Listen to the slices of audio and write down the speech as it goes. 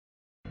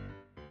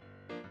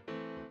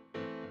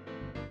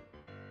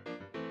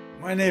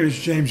My name is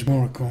James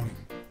Morricone.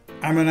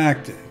 I'm an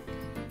actor.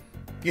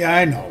 Yeah,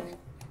 I know.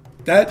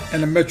 That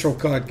and a Metro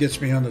card gets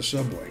me on the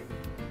subway.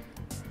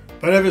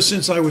 But ever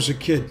since I was a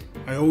kid,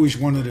 I always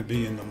wanted to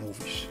be in the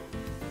movies.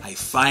 I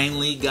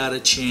finally got a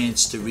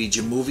chance to read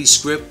your movie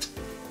script,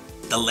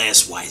 The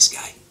Last Wise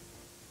Guy.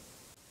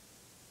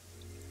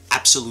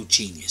 Absolute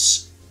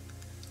genius.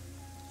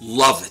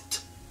 Love it.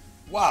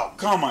 Wow,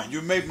 come on,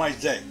 you made my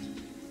day.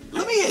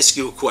 Let me ask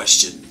you a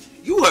question.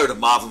 You heard of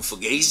Marvin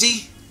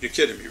Fugazi? You're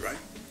kidding me, right?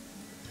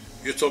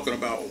 You're talking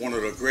about one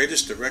of the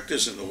greatest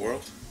directors in the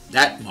world?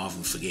 That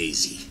Marvin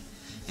Fugazi.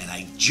 And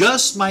I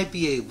just might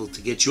be able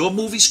to get your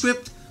movie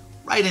script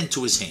right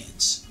into his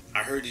hands. I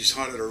heard he's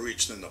harder to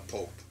reach than the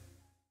Pope.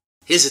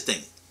 Here's the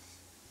thing.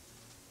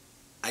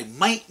 I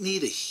might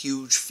need a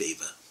huge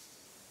favor.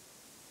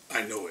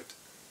 I knew it.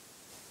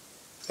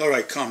 All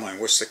right, Carmine,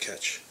 what's the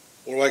catch?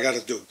 What do I got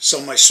to do?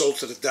 Sell my soul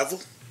to the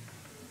devil?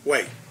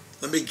 Wait,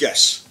 let me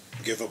guess.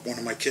 Give up one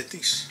of my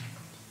kidneys?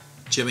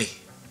 Jimmy,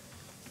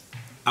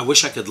 I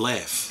wish I could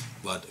laugh,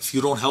 but if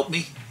you don't help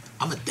me,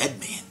 I'm a dead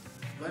man.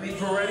 Lenny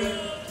Peretti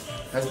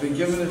has been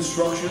given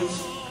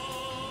instructions,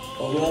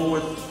 along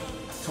with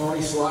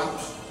Tony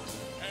Slaps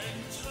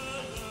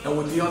and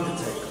with The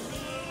Undertaker.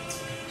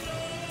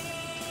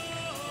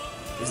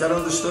 Is that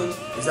understood?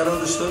 Is that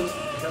understood?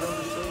 Is that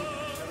understood?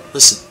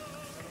 Listen,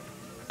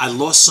 I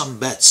lost some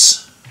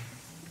bets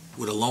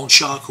with a loan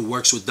shark who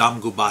works with Dom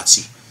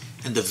Gubazzi,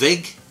 and the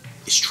vig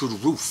is through the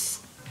roof.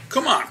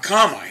 Come on,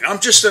 Carmine,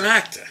 I'm just an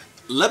actor.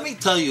 Let me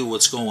tell you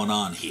what's going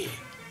on here.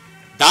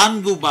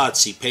 Don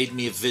Gubazzi paid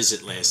me a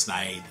visit last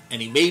night,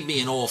 and he made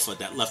me an offer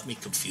that left me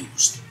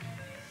confused.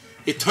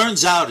 It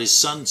turns out his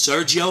son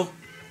Sergio,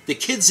 the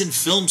kid's in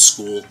film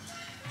school,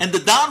 and the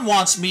Don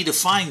wants me to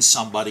find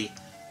somebody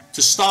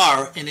to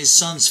star in his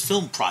son's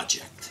film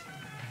project.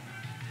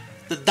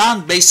 The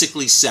Don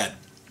basically said,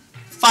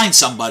 find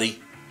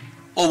somebody,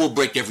 or we'll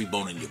break every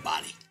bone in your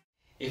body.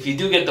 If you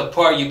do get the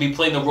part, you'd be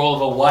playing the role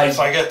of a wise... If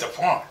I get the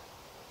part?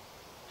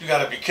 You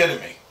gotta be kidding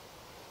me.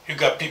 You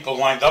got people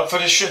lined up for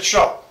this shit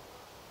show?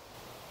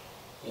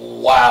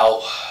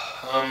 Wow.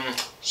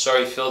 Sorry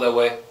you feel that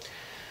way.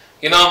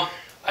 You know,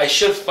 I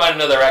should find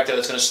another actor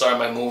that's going to star in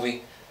my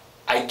movie.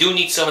 I do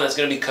need someone that's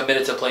going to be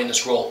committed to playing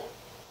this role.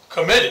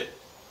 Committed?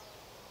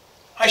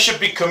 I should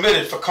be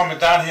committed for coming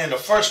down here in the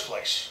first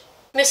place.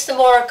 Mr.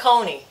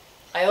 Morricone,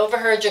 I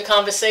overheard your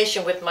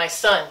conversation with my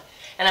son,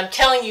 and I'm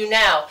telling you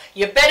now,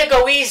 you better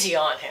go easy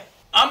on him.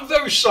 I'm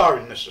very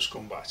sorry, Mrs.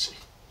 Gubazzi.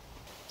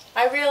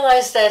 I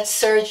realize that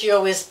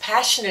Sergio is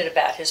passionate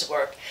about his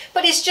work,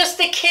 but he's just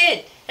a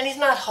kid, and he's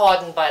not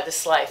hardened by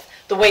this life,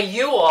 the way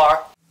you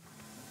are.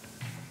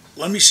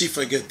 Let me see if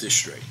I get this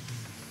straight.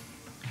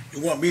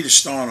 You want me to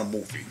star in a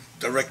movie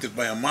directed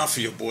by a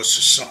mafia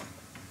boss's son.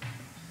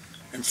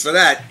 And for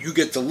that, you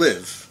get to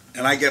live,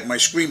 and I get my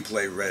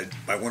screenplay read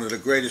by one of the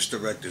greatest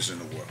directors in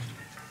the world.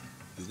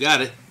 You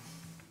got it.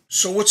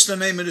 So what's the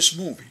name of this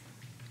movie?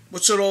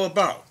 What's it all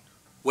about?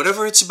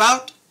 Whatever it's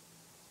about,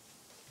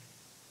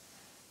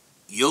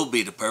 you'll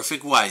be the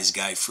perfect wise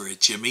guy for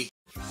it, Jimmy.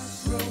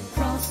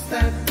 Cross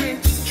that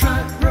bridge,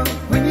 try road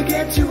when you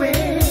get to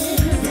it.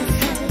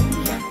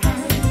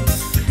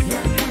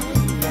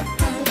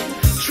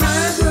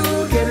 Try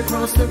road, get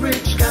across the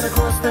bridge, gotta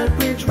cross that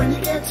bridge when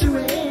you get to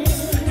it.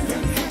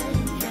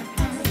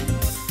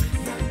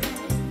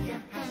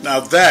 Now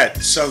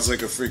that sounds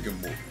like a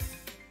freaking movie.